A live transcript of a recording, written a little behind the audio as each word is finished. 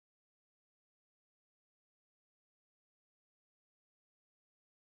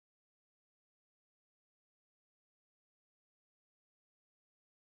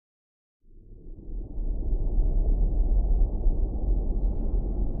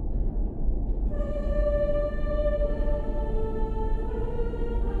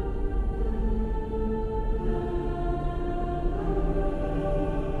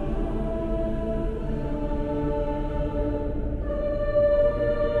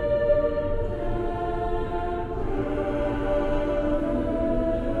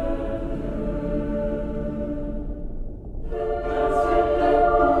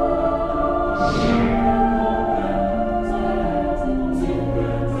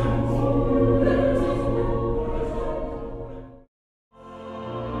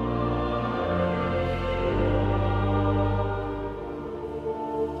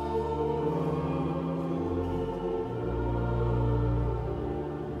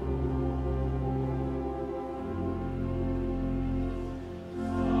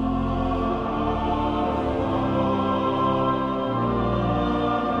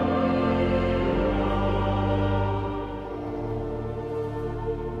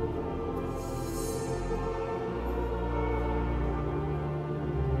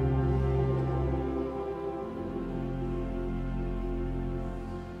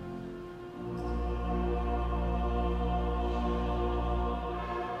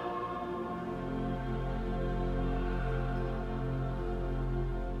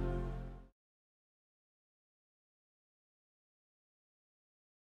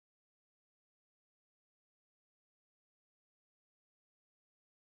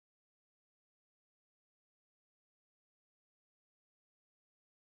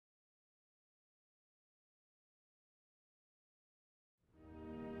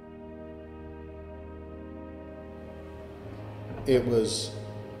it was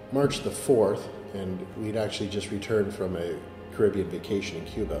March the 4th, and we'd actually just returned from a Caribbean vacation in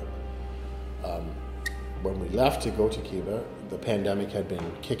Cuba. When we left to go to Cuba, the pandemic had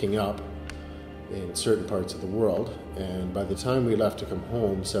been kicking up in certain parts of the world, and by the time we left to come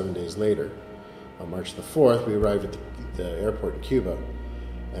home 7 days later, on March the 4th, we arrived at the airport in Cuba,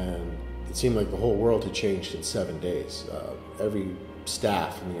 and it seemed like the whole world had changed in 7 days. Every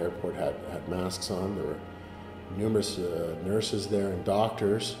staff in the airport had masks on. There were numerous nurses there and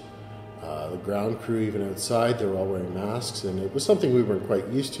doctors. The ground crew, even outside, they were all wearing masks, and it was something we weren't quite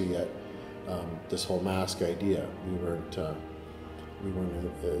used to yet, this whole mask idea. We weren't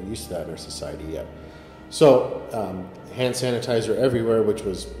used to that in our society yet. So hand sanitizer everywhere, which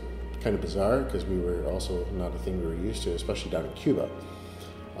was kind of bizarre because we were also not a thing we were used to, especially down in Cuba.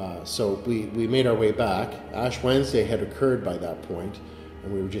 So we made our way back. Ash Wednesday had occurred by that point,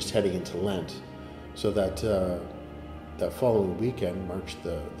 and we were just heading into Lent. So that following weekend, March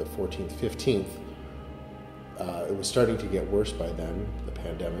the 14th, 15th, it was starting to get worse by then, the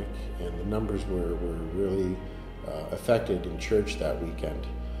pandemic, and the numbers were really affected in church that weekend.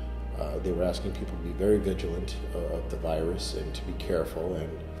 They were asking people to be very vigilant of the virus and to be careful and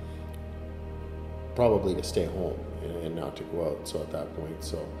probably to stay home and not to go out. So at that point,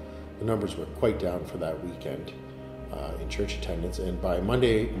 so the numbers were quite down for that weekend in church attendance. And by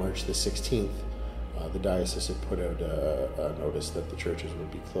Monday, March the 16th, the diocese had put out a notice that the churches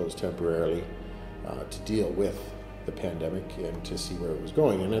would be closed temporarily to deal with the pandemic and to see where it was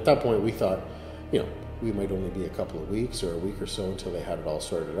going. And at that point, we thought, we might only be a couple of weeks or a week or so until they had it all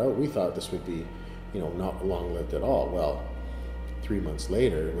sorted out. We thought this would be, not long-lived at all. Well, 3 months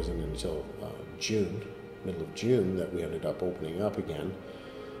later, it wasn't until middle of June, that we ended up opening up again.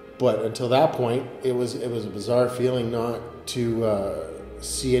 But until that point, it was a bizarre feeling not to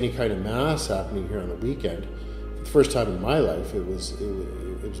see any kind of mass happening here on the weekend. For the first time in my life, it was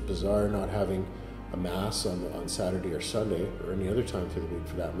bizarre not having a mass on Saturday or Sunday, or any other time through the week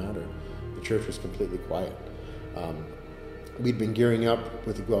for that matter. The church was completely quiet. We'd been gearing up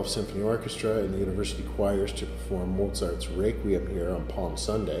with the Guelph Symphony Orchestra and the university choirs to perform Mozart's Requiem here on Palm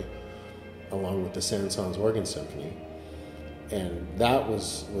Sunday, along with the Saint-Saëns Organ Symphony, and that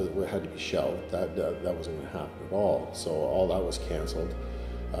was had to be shelved. That wasn't going to happen at all. So all that was canceled.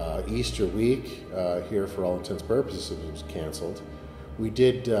 Easter week here, for all intents and purposes, was canceled. We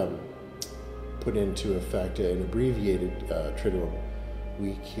did put into effect an abbreviated Triduum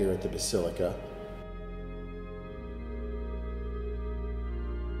week here at the Basilica.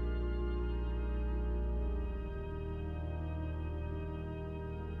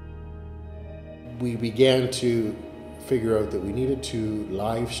 We began to figure out that we needed to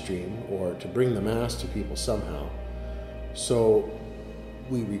live stream or to bring the Mass to people somehow. So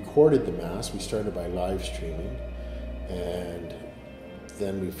we recorded the Mass. We started by live streaming, and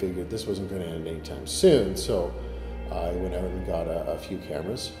then we figured this wasn't going to end anytime soon. So I went out and got a few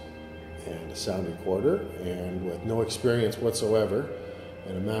cameras and a sound recorder, and with no experience whatsoever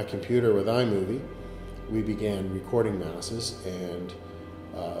and a Mac computer with iMovie, we began recording Masses and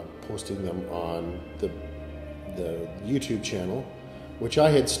posting them on the YouTube channel, which I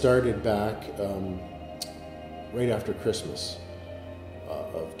had started back right after Christmas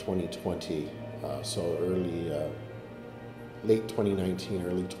of 2020, so late 2019,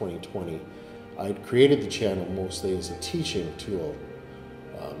 early 2020. I'd created the channel mostly as a teaching tool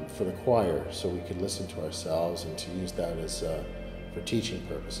for the choir, so we could listen to ourselves and to use that as for teaching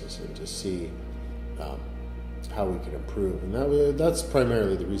purposes and to see how we could improve. And that's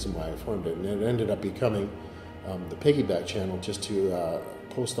primarily the reason why I formed it. And it ended up becoming the piggyback channel, just to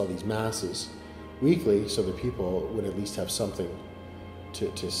post all these Masses weekly so that people would at least have something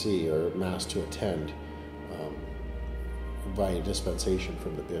to see or Mass to attend via dispensation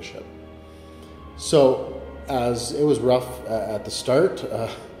from the bishop. So as it was rough at the start,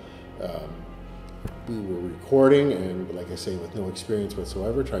 we were recording, and like I say, with no experience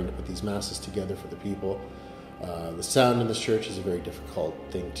whatsoever, trying to put these Masses together for the people. The sound in this church is a very difficult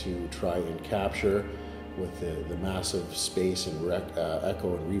thing to try and capture with the massive space and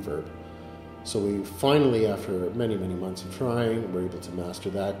echo and reverb. So we finally, after many months of trying, were able to master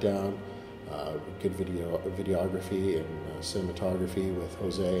that down. Good videography and cinematography with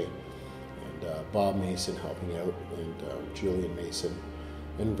Jose and Bob Mason helping out, and Julian Mason,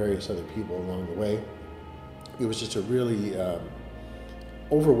 and various other people along the way. It was just a really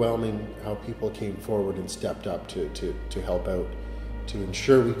overwhelming how people came forward and stepped up to help out, to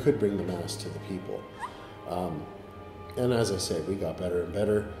ensure we could bring the Mass to the people. And as I said, we got better and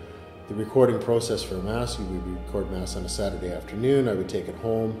better. The recording process for a Mass, we would record Mass on a Saturday afternoon. I would take it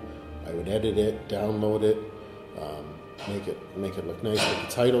home, I would edit it, download it, make it look nice, put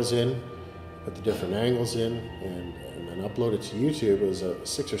the titles in, put the different angles in, and then upload it to YouTube. It was a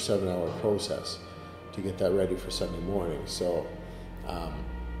 6 or 7 hour process to get that ready for Sunday morning. So,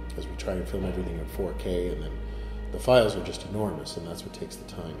 because we try and film everything in 4K, and then the files are just enormous, and that's what takes the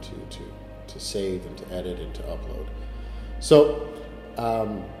time to save and to edit and to upload. So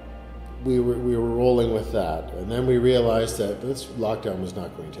we were rolling with that, and then we realized that this lockdown was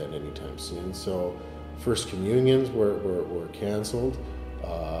not going to end anytime soon. So first communions were canceled.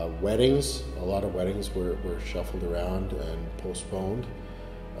 Weddings, a lot of weddings were shuffled around and postponed.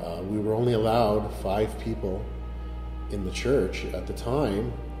 We were only allowed 5 people in the church at the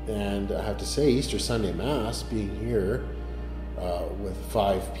time, and I have to say, Easter Sunday Mass, being here with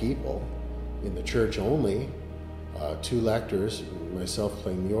 5 people in the church only, 2 lectors, myself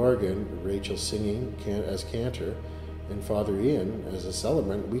playing the organ, Rachel singing as cantor, and Father Ian as a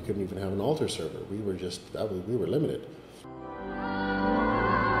celebrant. We couldn't even have an altar server. We were limited.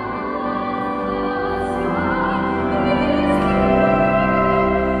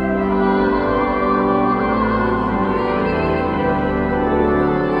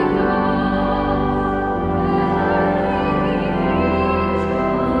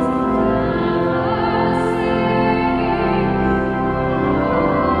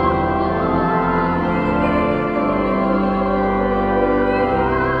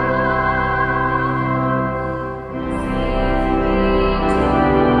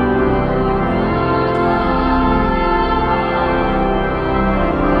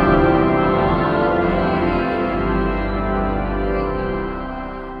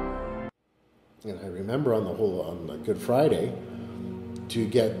 And I remember on Good Friday, to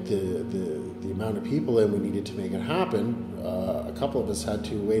get the amount of people in we needed to make it happen, a couple of us had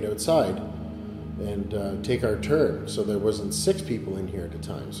to wait outside and take our turn. So there wasn't 6 people in here at a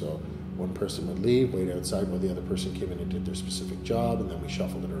time. So one person would leave, wait outside while the other person came in and did their specific job, and then we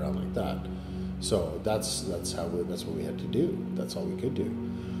shuffled it around like that. So that's what we had to do. That's all we could do.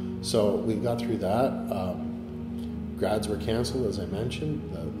 So we got through that. Grads were canceled, as I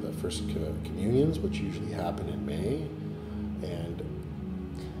mentioned. The first communions, which usually happen in May, and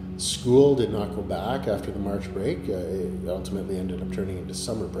school did not go back after the March break. It ultimately ended up turning into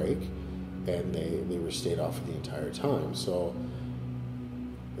summer break, and they were stayed off for the entire time. So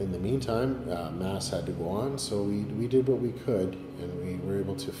in the meantime, Mass had to go on, so we did what we could, and we were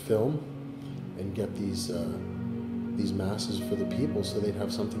able to film and get these Masses for the people, so they'd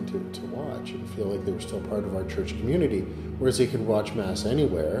have something to watch and feel like they were still part of our church community. Whereas they could watch Mass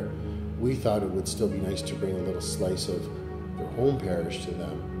anywhere, we thought it would still be nice to bring a little slice of their home parish to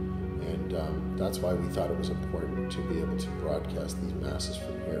them, and that's why we thought it was important to be able to broadcast these Masses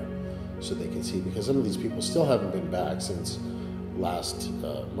from here so they can see, because some of these people still haven't been back since last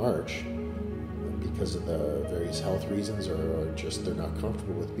March because of the various health reasons, or just they're not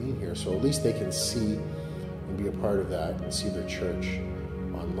comfortable with being here. So at least they can see and be a part of that and see their church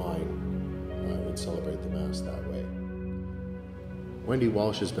online and celebrate the Mass that way. Wendy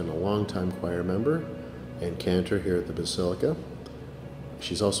Walsh has been a long-time choir member and cantor here at the Basilica.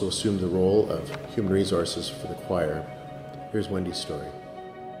 She's also assumed the role of human resources for the choir. Here's Wendy's story.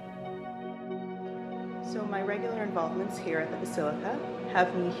 So my regular involvements here at the Basilica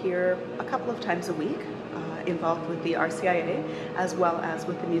have me here a couple of times a week, involved with the RCIA as well as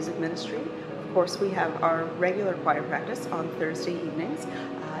with the music ministry. Of course, we have our regular choir practice on Thursday evenings,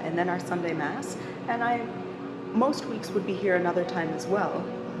 and then our Sunday Mass. And I, most weeks, would be here another time as well,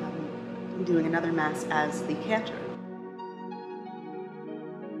 doing another Mass as the cantor.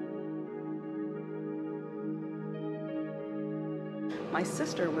 My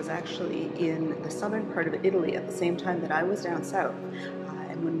sister was actually in the southern part of Italy at the same time that I was down south.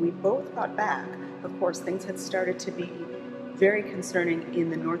 And when we both got back, of course, things had started to be very concerning in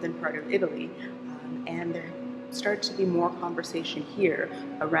the northern part of Italy, and there started to be more conversation here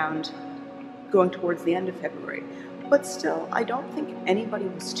around going towards the end of February. But still, I don't think anybody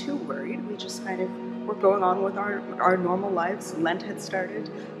was too worried. We just kind of were going on with our normal lives. Lent had started.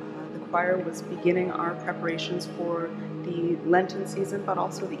 The choir was beginning our preparations for the Lenten season, but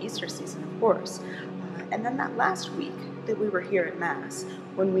also the Easter season, of course. And then that last week that we were here at Mass,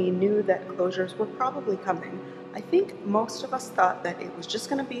 when we knew that closures were probably coming, I think most of us thought that it was just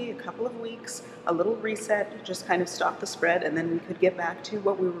going to be a couple of weeks, a little reset, just kind of stop the spread, and then we could get back to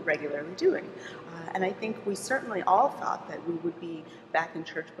what we were regularly doing. And I think we certainly all thought that we would be back in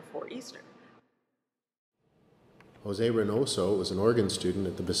church before Easter. Jose Reynoso was an organ student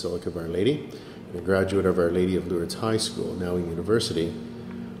at the Basilica of Our Lady and a graduate of Our Lady of Lourdes High School, now in university.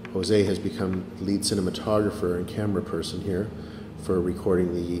 Jose has become lead cinematographer and camera person here for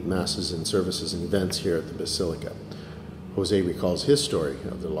recording the Masses and services and events here at the Basilica. Jose recalls his story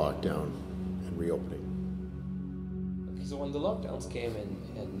of the lockdown and reopening. Okay, so when the lockdowns came in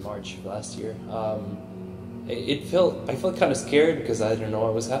March of last year, I felt kind of scared because I didn't know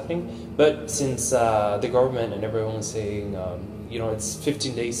what was happening. But since the government and everyone was saying, it's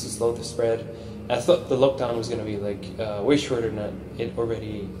 15 days to slow the spread, I thought the lockdown was going to be like way shorter than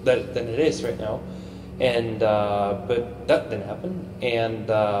it is right now. And but that didn't happen. And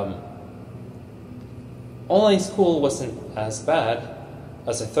online school wasn't as bad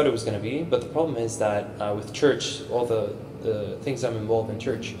as I thought it was going to be. But the problem is that with church, all the things I'm involved in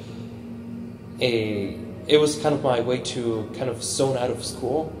church, it was kind of my way to kind of zone out of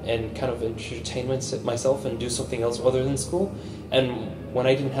school and kind of entertain myself and do something else other than school. And when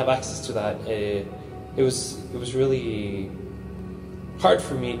I didn't have access to that, it was really hard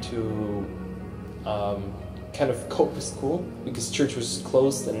for me to kind of cope with school because church was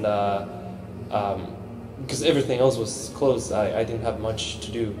closed and because everything else was closed. I didn't have much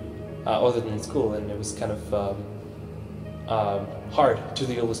to do other than school, and it was kind of hard to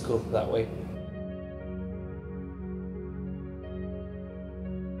deal with school that way.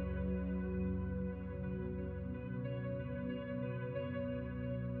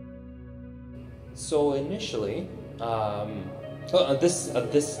 So initially, before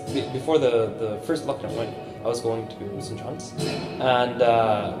the first lockdown went, I was going to St. John's, and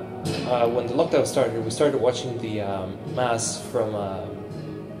when the lockdown started, we started watching the mass from a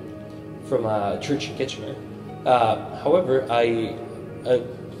church in Kitchener. However, I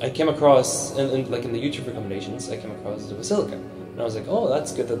came across, and like in the YouTube recommendations, I came across the Basilica, and I was like, oh,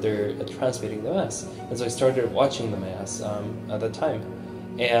 that's good that they're transmitting the mass, and so I started watching the mass at that time.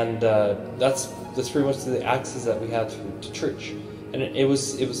 And that's pretty much the access that we had to church, and it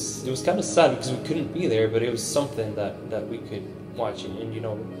was kind of sad because we couldn't be there, but it was something that we could watch and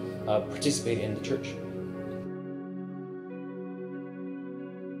participate in the church.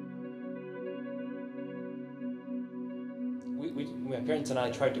 My parents and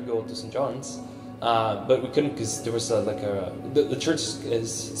I tried to go to St. John's, but we couldn't because there was the church is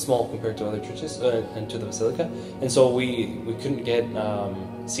small compared to other churches and to the Basilica, and so we couldn't get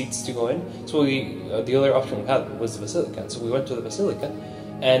seats to go in. So the other option we had was the Basilica. So we went to the Basilica,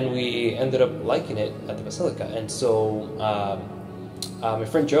 and we ended up liking it at the Basilica. And so my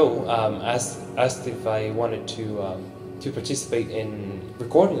friend Joe asked if I wanted to participate in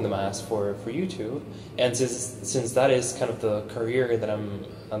recording the mass for YouTube, and since that is kind of the career that I'm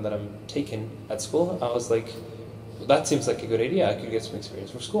taking at school, I was like, that seems like a good idea. I could get some experience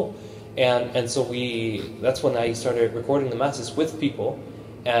for school, and so that's when I started recording the masses with people,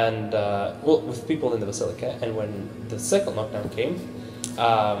 and with people in the Basilica. And when the second lockdown came,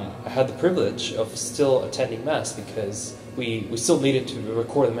 I had the privilege of still attending mass because we still needed to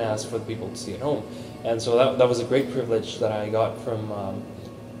record the mass for the people to see at home. And so that was a great privilege that I got from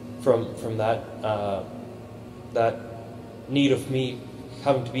that need of me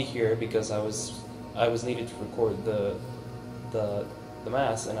having to be here because I was needed to record the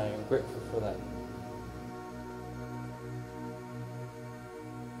mass, and I am grateful for that.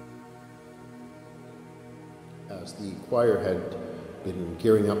 As the choir had been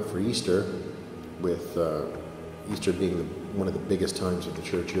gearing up for Easter, with Easter being one of the biggest times of the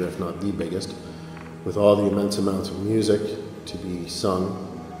church year, if not the biggest, with all the immense amounts of music to be sung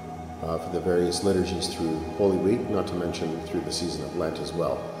for the various liturgies through Holy Week, not to mention through the season of Lent as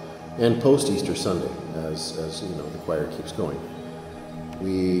well, and post-Easter Sunday, as the choir keeps going.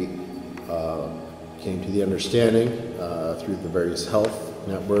 We came to the understanding through the various health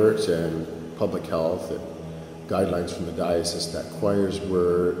networks and public health and guidelines from the diocese that choirs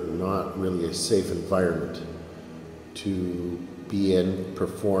were not really a safe environment to be in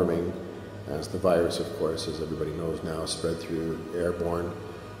performing, as the virus, of course, as everybody knows now, spread through airborne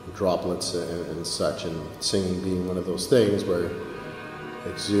droplets and such, and singing being one of those things where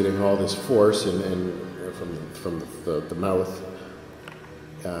exuding all this force and from the mouth,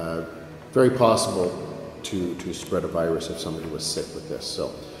 very possible to spread a virus if somebody was sick with this.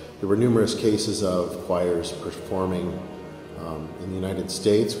 So there were numerous cases of choirs performing in the United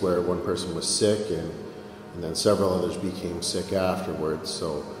States where one person was sick and then several others became sick afterwards.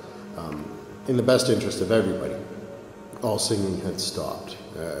 So in the best interest of everybody, all singing had stopped,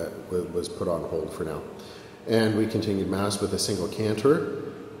 was put on hold for now. And we continued Mass with a single cantor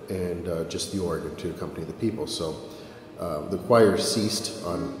and just the organ to accompany the people. So the choir ceased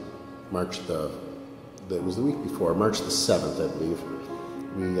on it was the week before, March the 7th, I believe.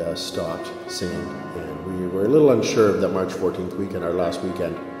 We stopped singing, and we were a little unsure of that March 14th weekend, our last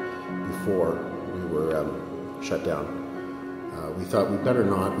weekend before we were shut down. We thought we better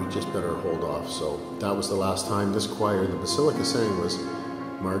not, we just better hold off. So that was the last time this choir in the Basilica sang, was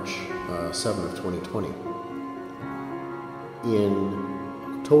March 7 of 2020.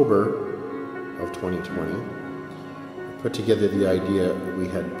 In October of 2020, I put together the idea.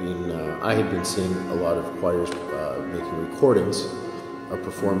 I had been seeing a lot of choirs making recordings of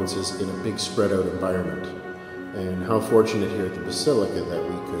performances in a big spread out environment. And how fortunate here at the Basilica that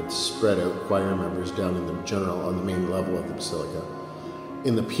we could spread out choir members down in the on the main level of the Basilica,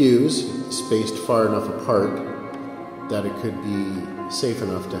 in the pews, spaced far enough apart that it could be safe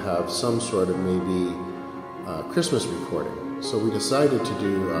enough to have some sort of maybe Christmas recording. So we decided to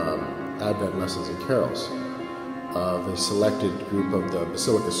do Advent lessons and carols of a selected group of the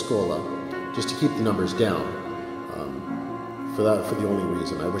Basilica Schola, just to keep the numbers down. For the only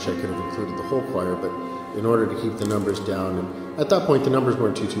reason, I wish I could have included the whole choir, but in order to keep the numbers down, and at that point the numbers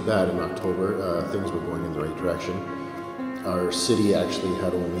weren't too bad in October, things were going in the right direction. Our city actually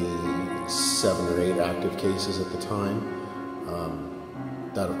had only 7 or 8 active cases at the time.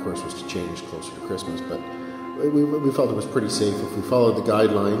 That of course was to change closer to Christmas, but we felt it was pretty safe. If we followed the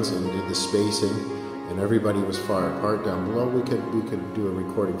guidelines and did the spacing and everybody was far apart down below, we could do a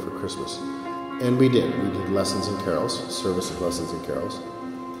recording for Christmas. And we did. We did lessons and carols, service of lessons and carols.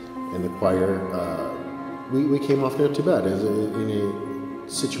 And the choir, we came off not too bad. In a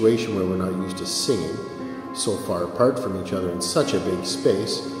situation where we're not used to singing so far apart from each other in such a big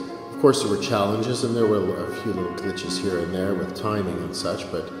space. Of course, there were challenges, and there were a few little glitches here and there with timing and such,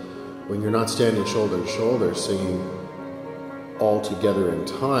 but when you're not standing shoulder to shoulder singing all together in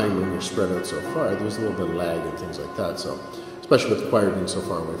time when you're spread out so far, there's a little bit of lag and things like that. So, especially with the choir being so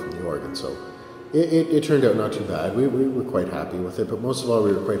far away from the organ. So it turned out not too bad. We were quite happy with it, but most of all,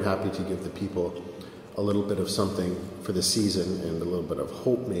 we were quite happy to give the people a little bit of something for the season and a little bit of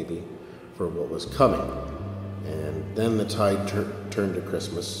hope maybe for what was coming. And then the tide turned to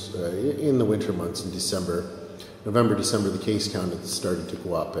Christmas. In the winter months, in November, December, the case count had started to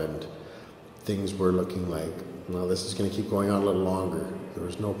go up, and things were looking like, well, this is going to keep going on a little longer. There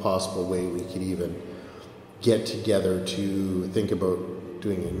was no possible way we could even get together to think about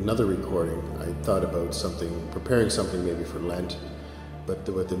doing another recording. I thought about preparing something maybe for Lent, but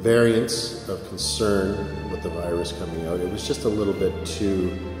with the variants of concern with the virus coming out, it was just a little bit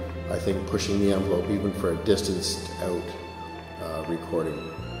too, I think, pushing the envelope even for a distanced out recording.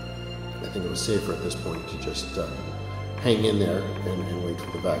 I think it was safer at this point to just hang in there and wait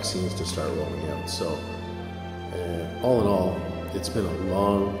for the vaccines to start rolling out. So all in all, it's been a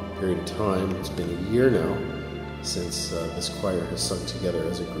long period of time. It's been a year now since this choir has sung together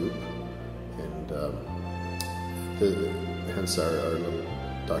as a group, and hence our little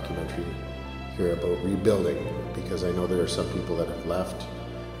documentary here about rebuilding, because I know there are some people that have left,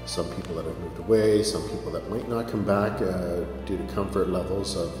 some people that have moved away, some people that might not come back due to comfort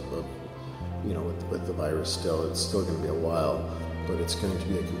levels of with the virus still. It's still going to be a while, but it's going to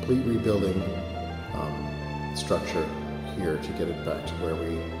be a complete rebuilding structure here to get it back to where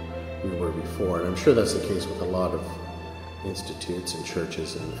we were before. And I'm sure that's the case with a lot of institutes and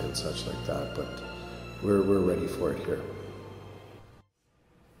churches and such like that, but we're ready for it here.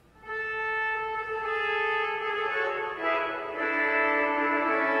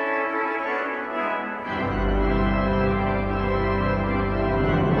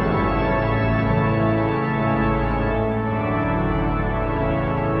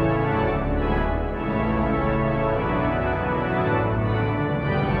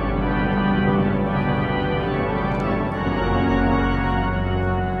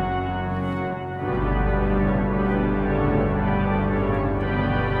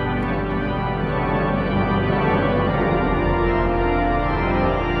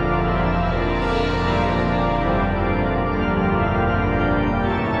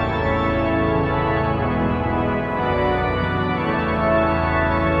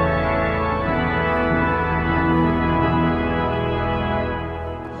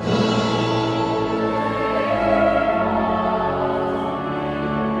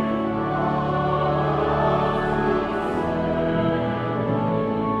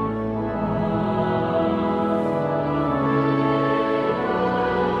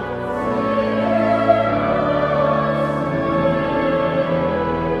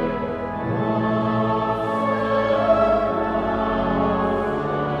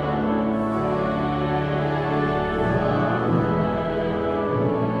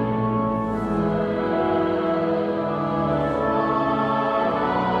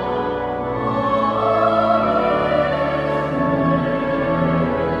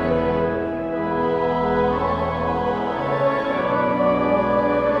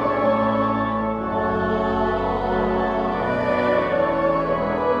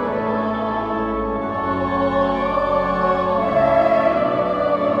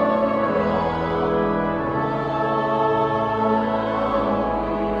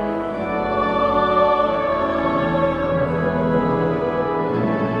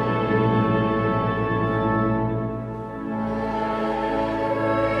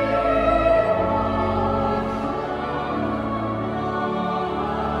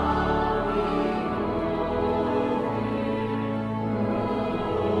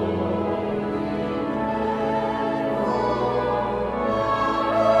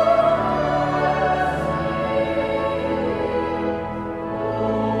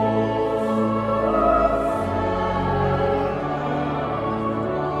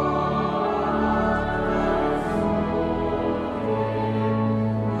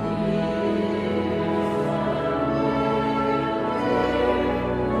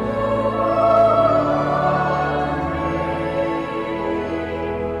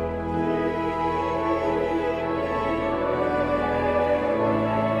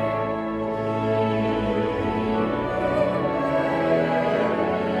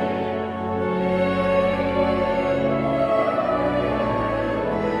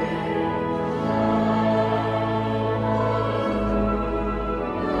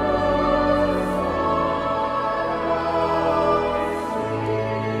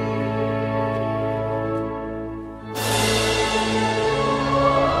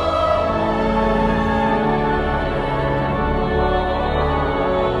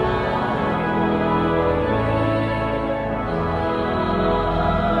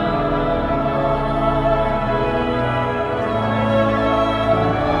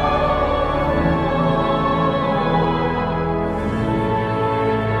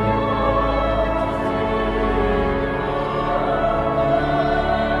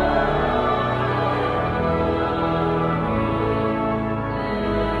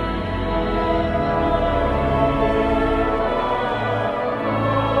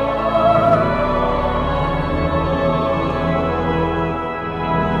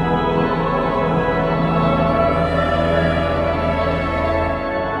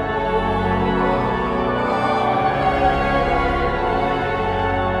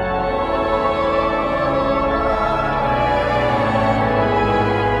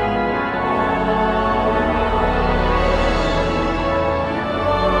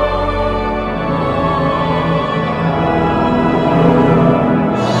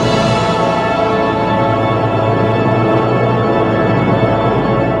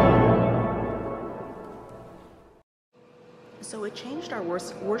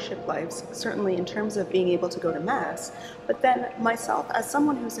 in terms of being able to go to Mass, but then myself, as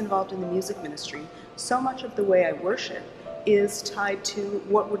someone who's involved in the music ministry, so much of the way I worship is tied to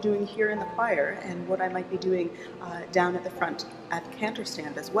what we're doing here in the choir and what I might be doing down at the front at the cantor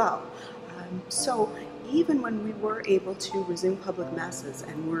stand as well. So even when we were able to resume public Masses,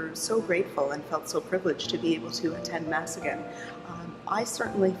 and we're so grateful and felt so privileged to be able to attend Mass again, I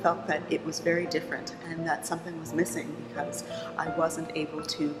certainly felt that it was very different and that something was missing because I wasn't able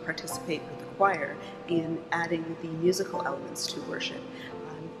to participate with the choir in adding the musical elements to worship.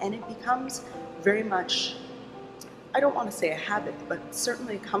 And it becomes very much, I don't want to say a habit, but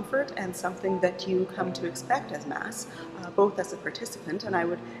certainly a comfort and something that you come to expect as Mass, both as a participant and I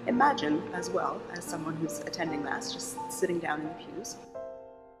would imagine as well as someone who's attending Mass, just sitting down in the pews.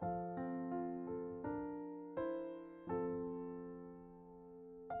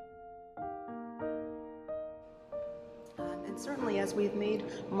 And certainly as we've made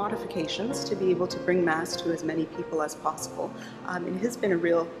modifications to be able to bring Mass to as many people as possible, it has been a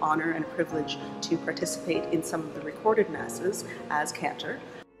real honor and privilege to participate in some of the recorded Masses as cantor.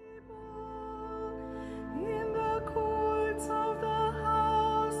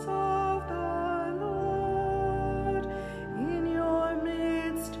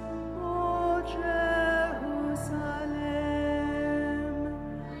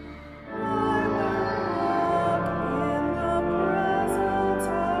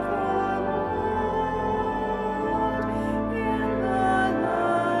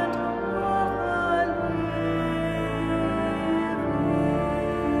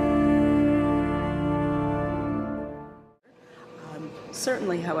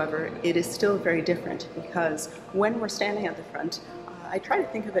 Certainly, however, it is still very different because when we're standing at the front, I try to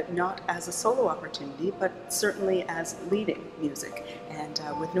think of it not as a solo opportunity, but certainly as leading music. And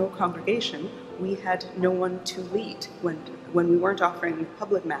with no congregation, we had no one to lead. When we weren't offering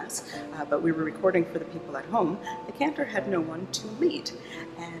public Mass, but we were recording for the people at home, the cantor had no one to lead.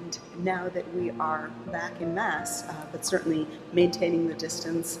 And now that we are back in Mass, but certainly maintaining the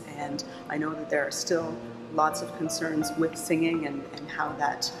distance, and I know that there are still lots of concerns with singing and how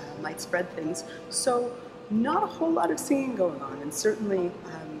that might spread things. So not a whole lot of singing going on, and certainly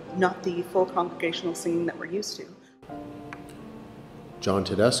not the full congregational singing that we're used to. John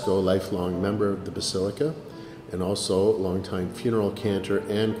Tedesco, lifelong member of the Basilica, and also longtime funeral cantor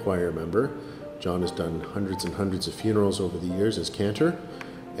and choir member. John has done hundreds and hundreds of funerals over the years as cantor,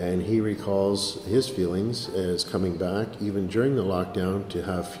 and he recalls his feelings as coming back, even during the lockdown, to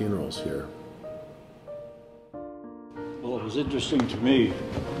have funerals here. Well, what was interesting to me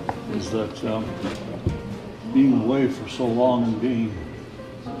is that being away for so long and being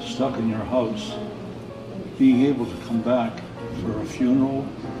stuck in your house, being able to come back for a funeral,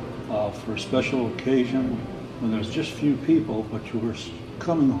 for a special occasion, when there's just few people, but you were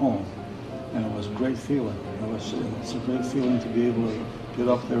coming home, and it was a great feeling. It's a great feeling to be able to get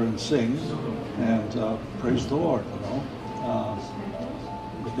up there and sing and praise the Lord, you know.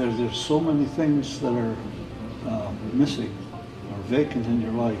 There's so many things that are missing or vacant in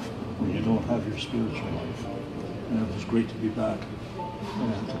your life when you don't have your spiritual life. And it was great to be back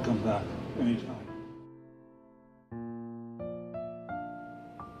and to come back anytime.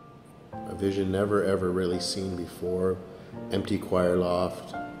 A vision never ever really seen before. Empty choir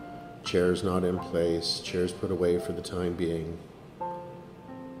loft, chairs not in place, chairs put away for the time being.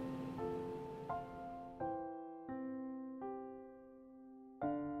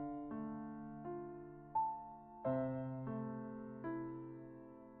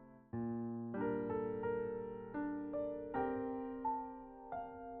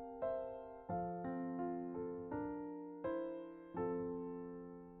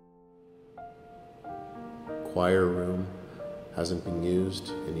 Choir room hasn't been used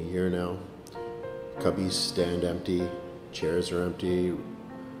in a year now. Cubbies stand empty, chairs are empty,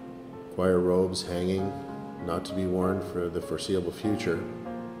 choir robes hanging, not to be worn for the foreseeable future.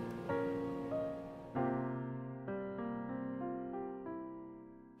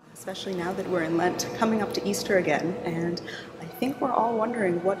 Especially now that we're in Lent, coming up to Easter again, and I think we're all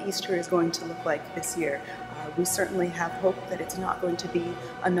wondering what Easter is going to look like this year. We certainly have hope that it's not going to be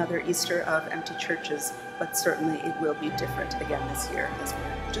another Easter of empty churches, but certainly it will be different again this year as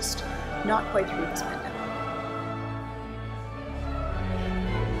we're just not quite through this pandemic.